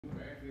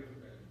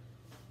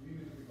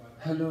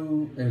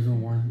Hello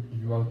everyone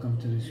and welcome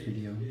to this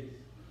video.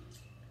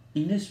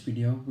 In this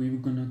video we're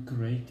gonna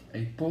create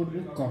a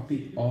portable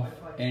copy of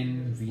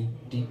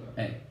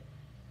NVDA.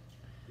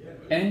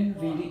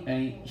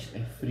 NVDA is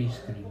a free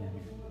screen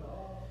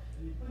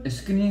reader. A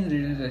screen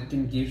reader that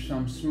can give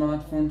some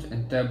smartphones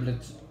and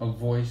tablets a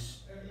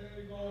voice.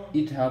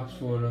 It helps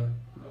for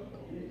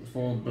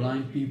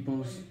blind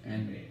people,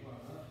 and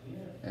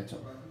that's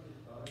all.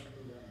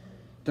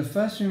 The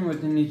first thing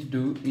what we need to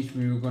do is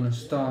we're gonna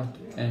start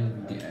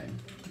NVDA.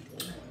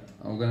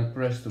 I'm gonna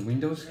press the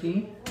Windows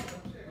key,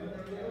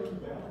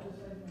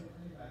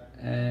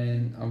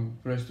 and I'll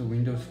press the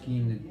Windows key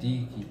and the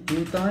D key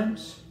 2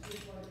 times,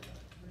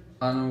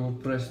 and I will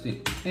press the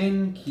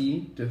N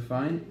key to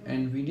find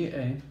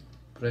NVDA.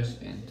 Press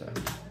enter.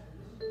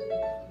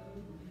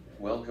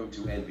 Welcome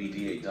to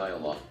NVDA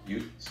dialog.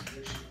 Use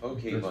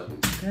OK button.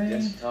 Okay.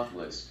 Desktop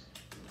list.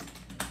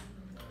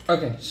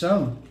 Okay,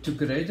 so to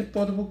create a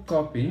portable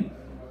copy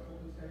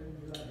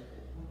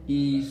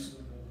is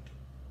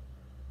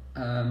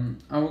I'm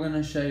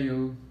gonna show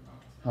you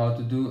how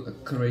to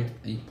create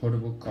a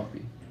portable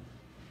copy.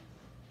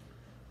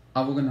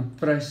 I'm gonna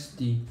press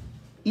the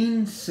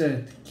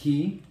insert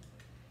key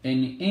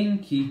and the N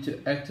key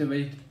to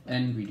activate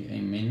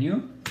NVDA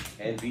menu.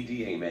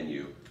 NVDA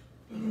menu.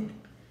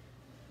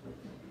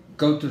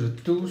 Go to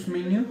the tools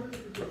menu.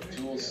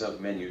 Tools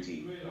submenu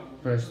T.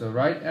 Press the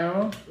right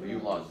arrow. View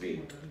log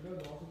V.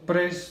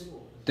 Press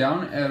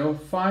down arrow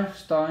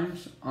 5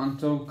 times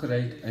until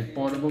create a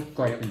portable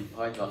copy.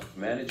 Python.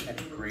 Manage and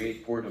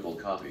create portable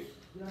copy.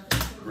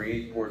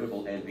 Create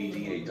portable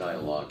NVDA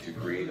dialog to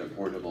create a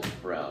portable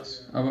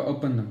browse. I will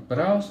open the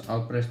browse.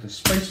 I'll press the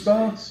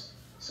spacebar.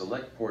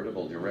 Select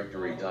portable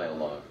directory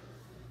dialog.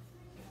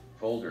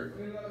 Folder.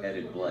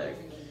 Edit blank.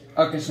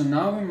 Okay, so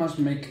now we must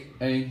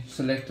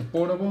select the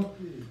portable.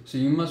 So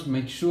you must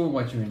make sure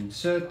what you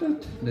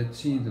inserted. Let's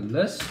see the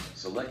list.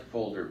 Select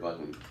folder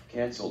button.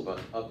 Cancel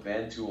button. Up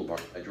band toolbar.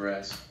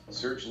 Address.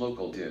 Search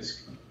local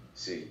disk.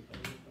 C.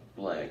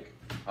 Blank.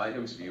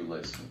 Items view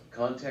list.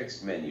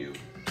 Context menu.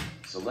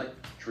 Select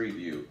tree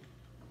view.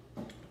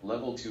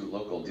 Level 2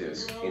 local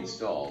disk.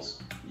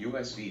 Installs.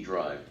 USB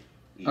drive.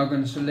 E. I'm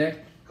going to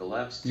select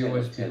Collapse 10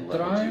 of 10 USB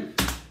level drive.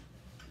 2.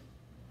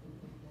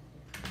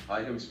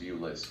 Items view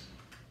list.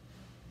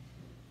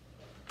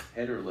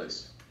 Header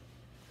list.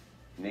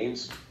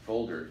 Names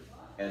folder.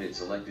 Edit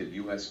selected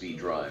USB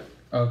drive.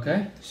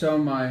 Okay, so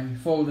my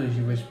folder is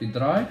USB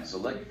drive.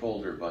 Select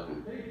folder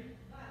button.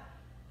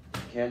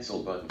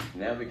 Cancel button.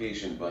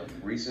 Navigation button.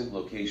 Recent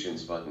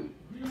locations button.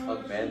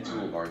 Up band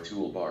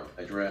toolbar.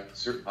 Address.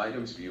 Search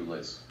items view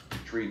list.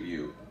 Tree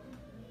view.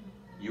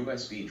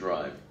 USB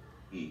drive.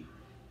 E.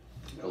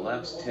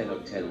 Collapse 10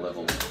 of 10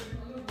 level.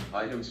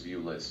 Items view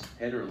list.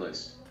 Header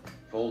list.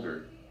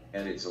 Folder.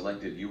 Edit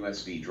selected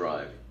USB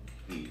drive.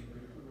 E.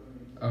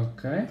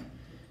 Okay,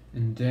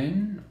 and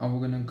then I'm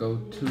gonna go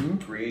to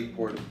Create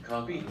port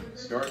copy.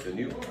 Start the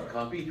new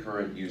copy.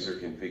 Current user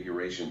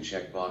configuration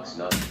checkbox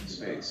not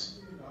space.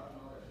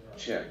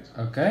 Checked.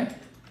 okay.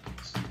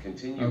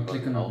 Continue I'll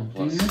click button. on Alt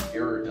plus continue.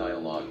 error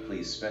dialog.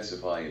 Please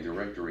specify a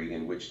directory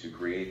in which to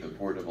create the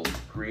portable.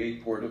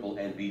 Create portable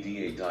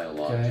NVDA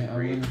dialog Okay, to I'm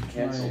create gonna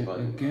cancel try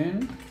button.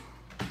 again.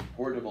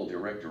 Portable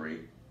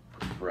directory.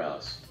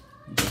 Browse.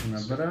 Open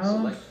the browse.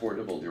 Select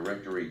portable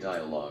directory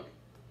dialog.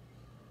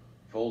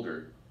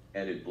 Folder.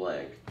 Edit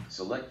blank.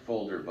 Select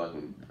folder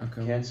button.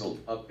 Okay. Cancel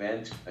up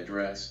band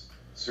address.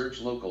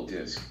 Search local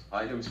disk.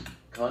 Items.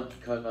 Cut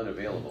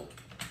unavailable.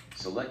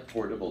 Select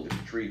portable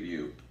tree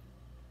view.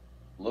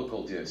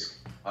 Local disk.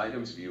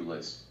 Items view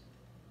list.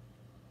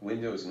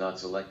 Windows not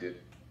selected.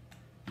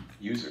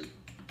 User.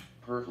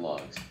 Perf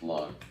logs.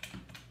 Log.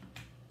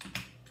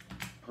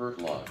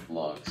 Perf log.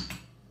 Logs.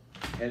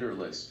 Header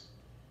list.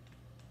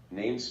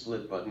 Name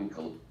split button.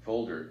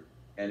 Folder.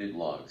 Edit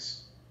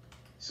logs.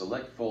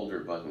 Select folder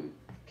button.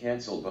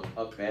 Cancel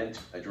up band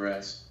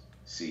address.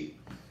 C.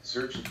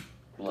 Search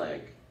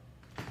blank.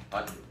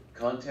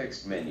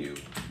 Context menu.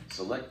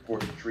 Select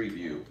port tree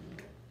view.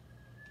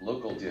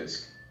 Local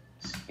disk.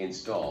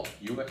 Install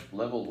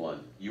level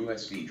 1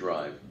 USB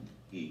drive.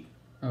 E.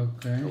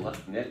 Okay.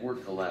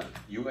 Network collapse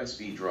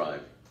USB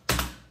drive.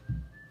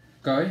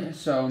 Okay,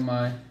 so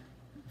my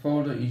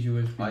folder is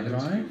USB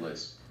Items view drive.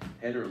 list.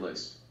 Header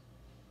list.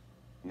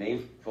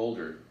 Name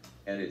folder.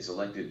 Edit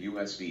selected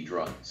USB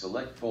drive.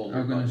 Select folder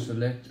I'm gonna button.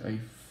 select a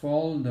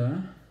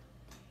folder.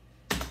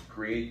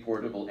 Create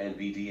portable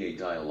NVDA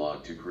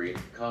dialog to create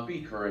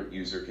copy current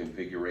user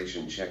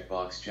configuration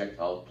checkbox checked.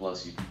 Alt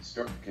plus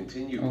start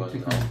continue I'll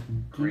button. click on Alt.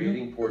 continue.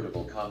 Creating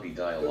portable copy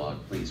dialog.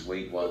 Please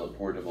wait while a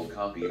portable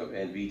copy of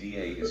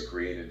NVDA is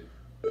created.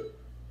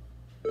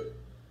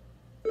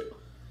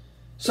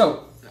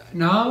 So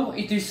now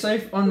it is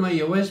saved on my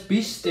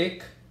USB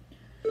stick.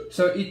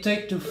 So it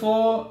takes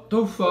 4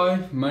 to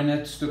 5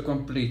 minutes to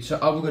complete. So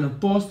I'm gonna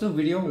pause the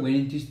video when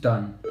it is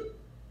done.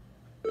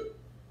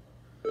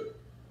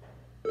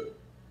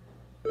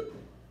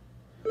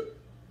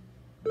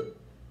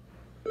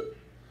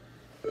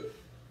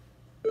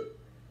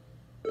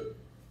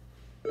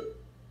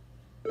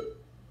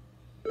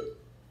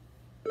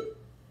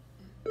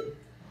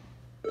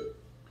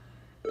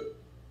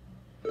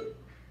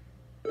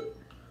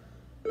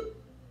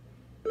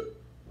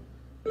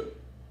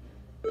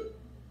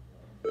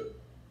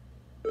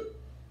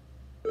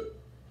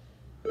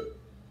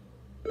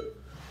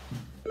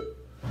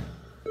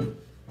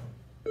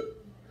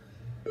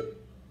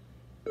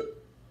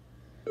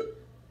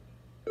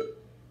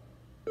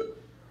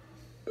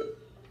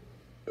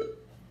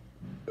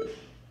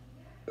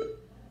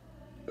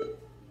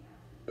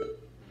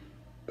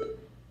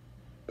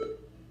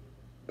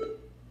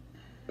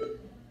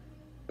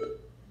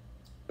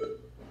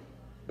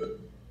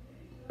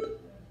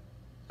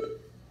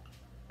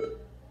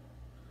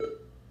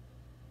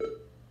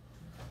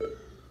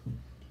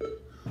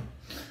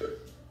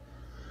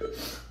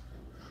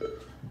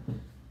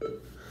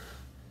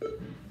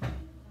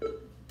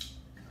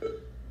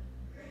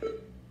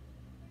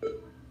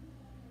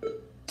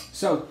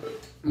 So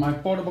my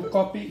portable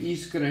copy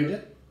is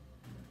created.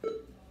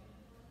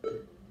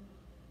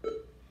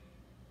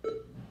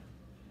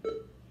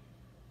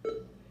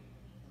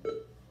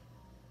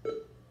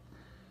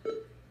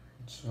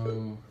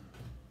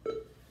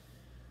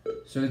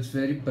 So it's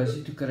very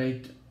busy to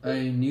create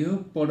a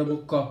new portable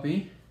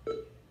copy.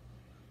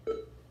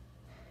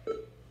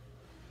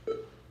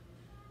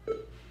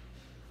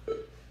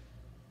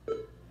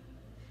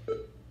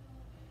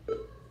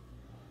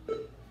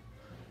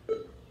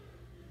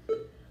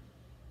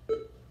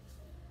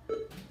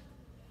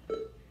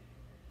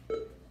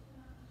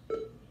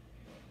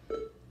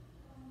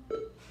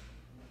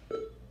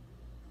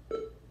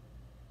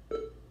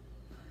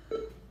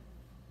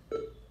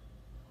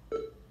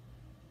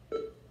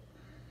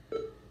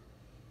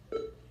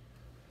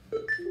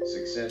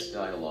 Success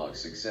dialog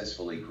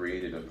successfully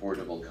created a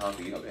portable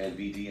copy of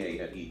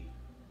NVDA at E.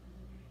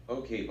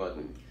 OK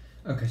button.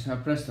 Okay, so I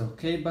press the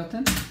OK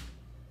button.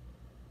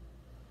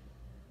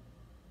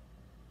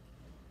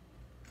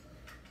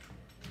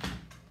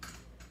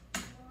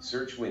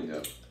 Search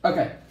window.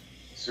 Okay.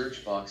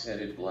 Search box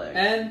edit blank.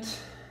 And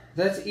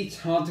that's it,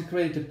 how to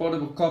create a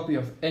portable copy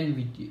of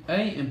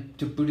NVDA and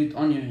to put it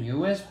on your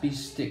USB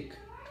stick.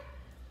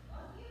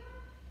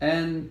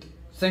 And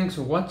thanks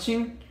for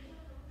watching.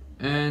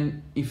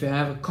 And if you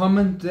have a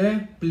comment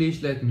there,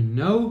 please let me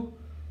know.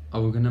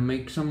 Or we're gonna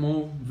make some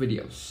more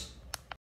videos.